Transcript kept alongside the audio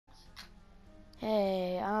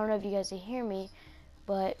Hey, I don't know if you guys can hear me,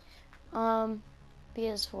 but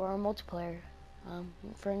PS4 multiplayer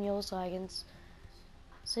for Neil Wagons.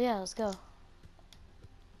 So yeah, let's go.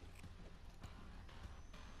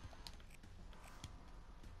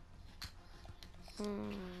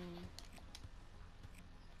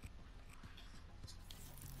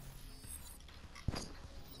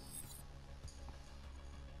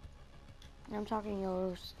 I'm talking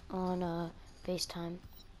Yellow on FaceTime.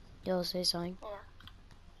 Yellow, say something. Yeah.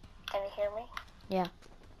 Can you hear me? Yeah,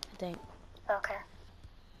 I think. Okay.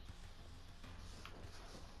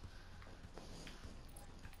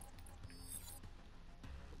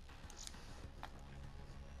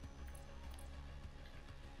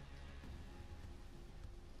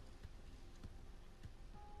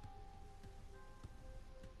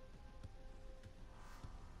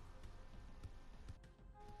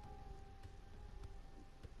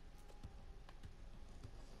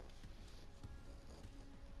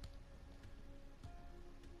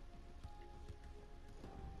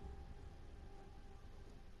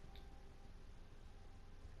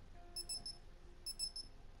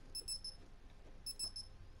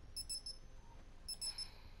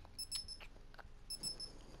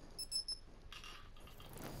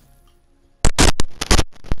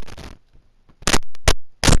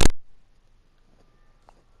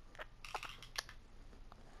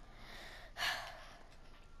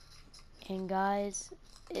 And guys,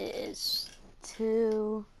 it's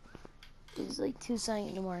like 2 something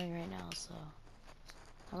in the morning right now, so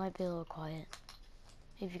I might be a little quiet.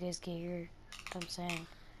 If you guys can hear what I'm saying.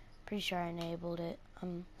 Pretty sure I enabled it.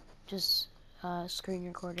 I'm just screen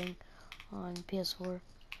recording on PS4.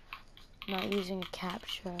 Not using a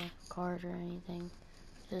capture card or anything.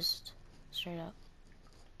 Just straight up.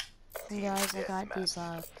 And guys, I got these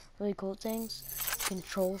really cool things.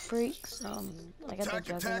 Control Freaks. I got the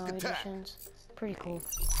Juggernaut editions. Pretty cool.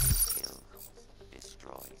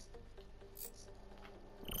 Destroy.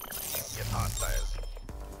 Get hostiles.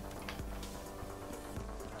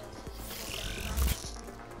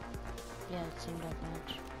 Yeah, it seemed like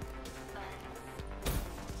much.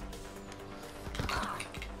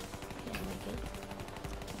 Can't make it.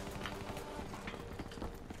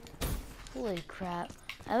 Holy crap.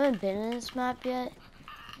 I haven't been in this map yet.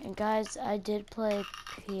 And guys, I did play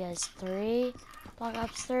PS3, Black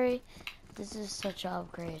Ops 3. This is such an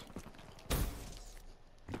upgrade.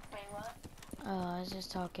 Wait, what? I was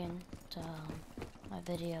just talking to my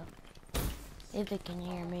video. If it can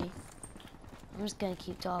hear me. I'm just gonna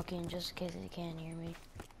keep talking just in case it can hear me.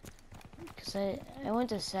 Cause I went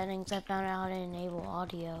to settings, I found out how to enable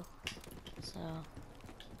audio. So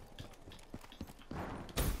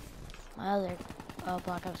my other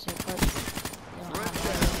Black Ops 3 clips, they don't have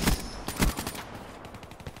audio.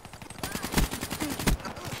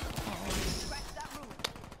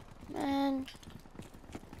 Man,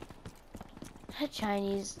 that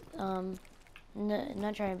Chinese,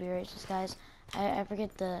 not trying to be racist, guys. I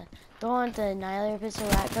forget the one with the Annihilator pistol,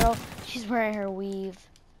 that girl. She's wearing her weave.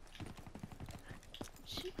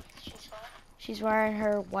 She's what? She's wearing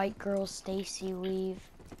her white girl Stacy weave.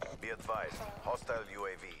 Be advised, hostile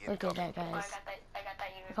UAV Look at incoming. that, Oh, guys. I got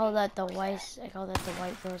that I call that the Where's white. I call that the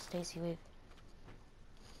white girl Stacy weave.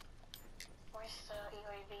 Where's the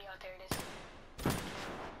UAV? Oh, there it is.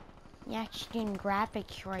 Yeah, she's getting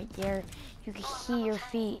graphics right there. You can see your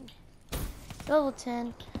feet. Level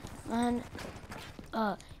 10. And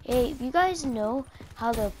hey, you guys know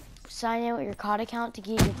how to sign in with your COD account to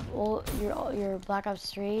get your Black Ops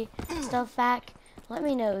 3 stuff back? Let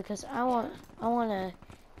me know, because I want to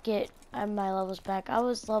get my levels back. I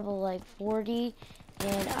was level like 40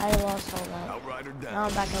 and I lost all that. Outrider down. Now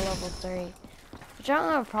I'm back at level 3. Which I don't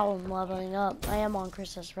have a problem leveling up. I am on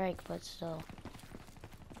Chris's rank, but still.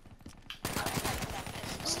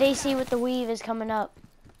 Stacy with the weave is coming up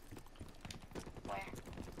Where?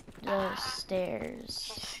 the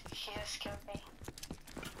stairs. She just killed me.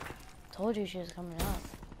 Told you she was coming up.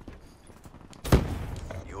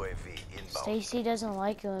 UAV inbound. Stacy doesn't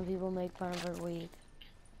like it when people make fun of her weave.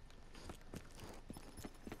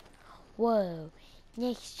 Whoa,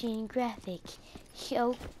 next gen graphic. Yo,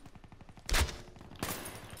 Wait,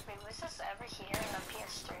 was this ever here in the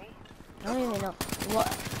PS3? I don't even know.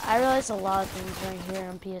 I realized a lot of things right here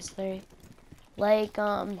on PS3. Like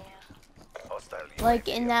Yeah. Hostile like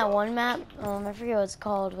UAV in that inbound. one map, I forget what it's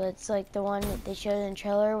called, but it's like the one that they showed in the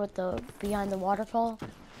trailer with the behind the waterfall.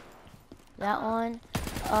 That one.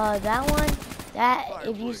 That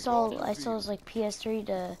if you saw, I saw his like PS3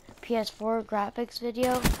 to PS4 graphics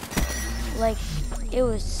video. Like it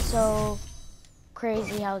was so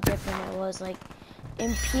crazy how different it was. Like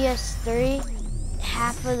in PS3,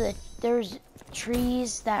 half of there's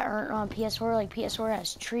trees that aren't on PS4. Like PS4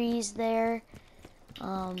 has trees there.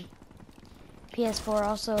 PS4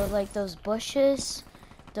 also like those bushes.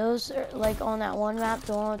 Those are like on that one map,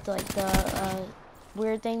 the one with like the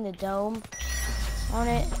weird thing, the dome on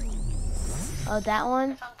it. That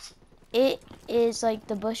one. It is like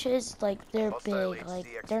the bushes, like they're big. Like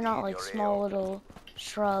they're not like small little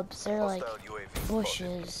shrubs. They're like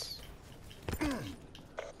bushes.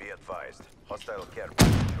 Be advised. Hostile care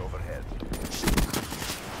package overhead.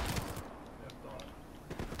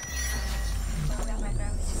 I got my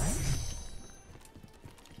gravity spikes.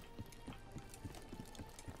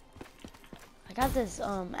 I got this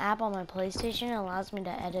app on my PlayStation. It allows me to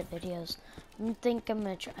edit videos. I think I'm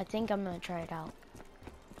gonna try it out.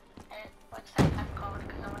 And what's that app called?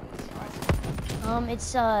 Because I want to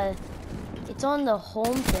use it. It's on the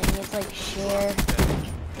home thing. It's like share,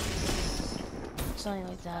 something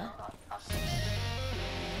like that. I'll see.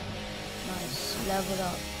 Nice, leveled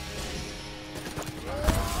up.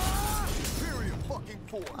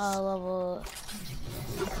 Level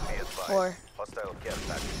Be advised. 4. Hostile care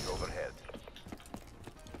package overhead.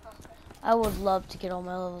 I would love to get all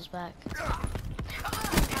my levels back.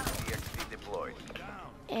 EXP deployed.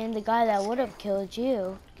 And the guy that would have killed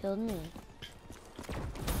you killed me.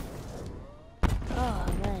 Oh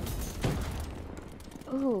man.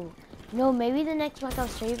 Ooh. No, maybe the next Black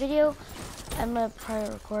Ops 3 video, I'm gonna probably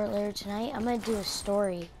record it later tonight. I'm gonna do a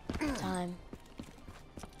story time.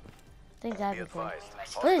 I think that'd Be be cool.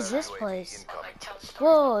 advised. What is this Hostile UAV place? incoming.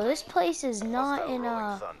 Whoa, this place is not Hostile in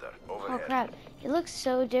rolling thunder oh overhead. crap. It looks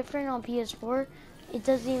so different on PS4. It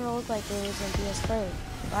doesn't even look like it was in PS3.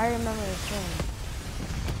 But I remember the stream.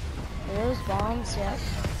 Are those bombs? Yep.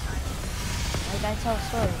 Like I tell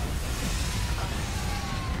stories.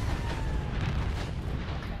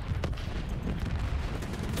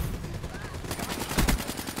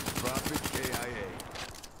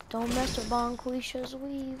 Don't mess with Bonquisha's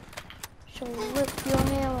weave. She'll rip your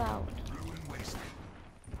hair out.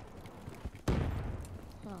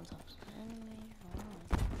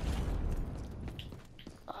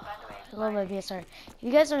 I love my PSR. If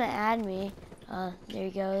you guys want to add me, there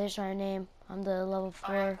you go. There's my name. I'm the level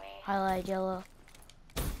 4 highlight yellow.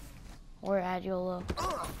 Or add YOLO.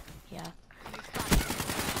 Yeah.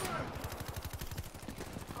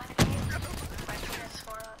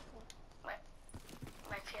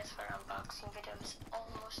 My PS4 unboxing video is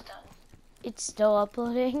almost done. It's still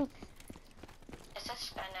uploading. It's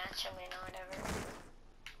just financially or whatever.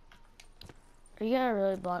 Are you gonna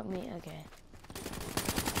really block me? Okay.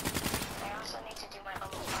 I also need to do my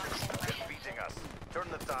unboxing of my head. Beating us. Turn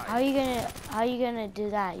the tide. How you gonna do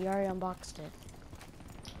that? You already unboxed it.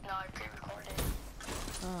 No, I pre-recorded.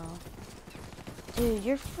 Oh. Dude,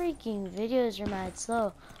 your freaking videos are mad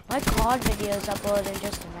slow. My COD videos upload in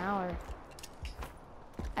just an hour.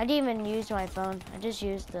 I didn't even use my phone. I just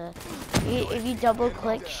used the... If you double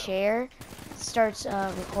click share, it starts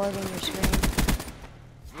recording your screen.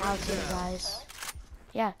 How to, guys.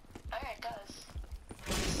 Yeah. Oh yeah, it does.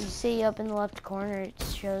 You see up in the left corner, it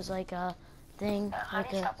shows like a thing. How Like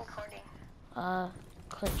do you stop recording?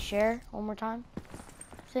 click share one more time, I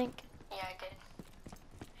think. Yeah,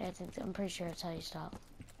 I did. Yeah, I'm pretty sure that's how you stop.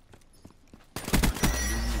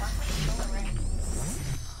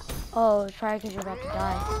 Oh, it's probably because you're about to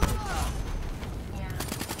die. Yeah.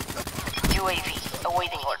 UAV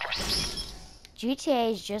awaiting orders.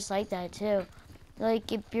 GTA is just like that too.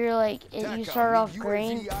 Like if you're like, if you start off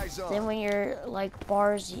green, then when you're like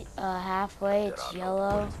bars halfway, it's There are no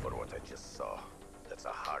yellow. points for what I just saw. That's a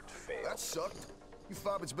hard fail. That sucked. You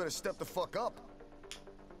fobbits better step the fuck up.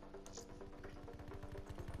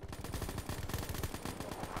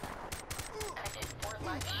 I did 4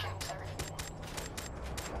 live streams already.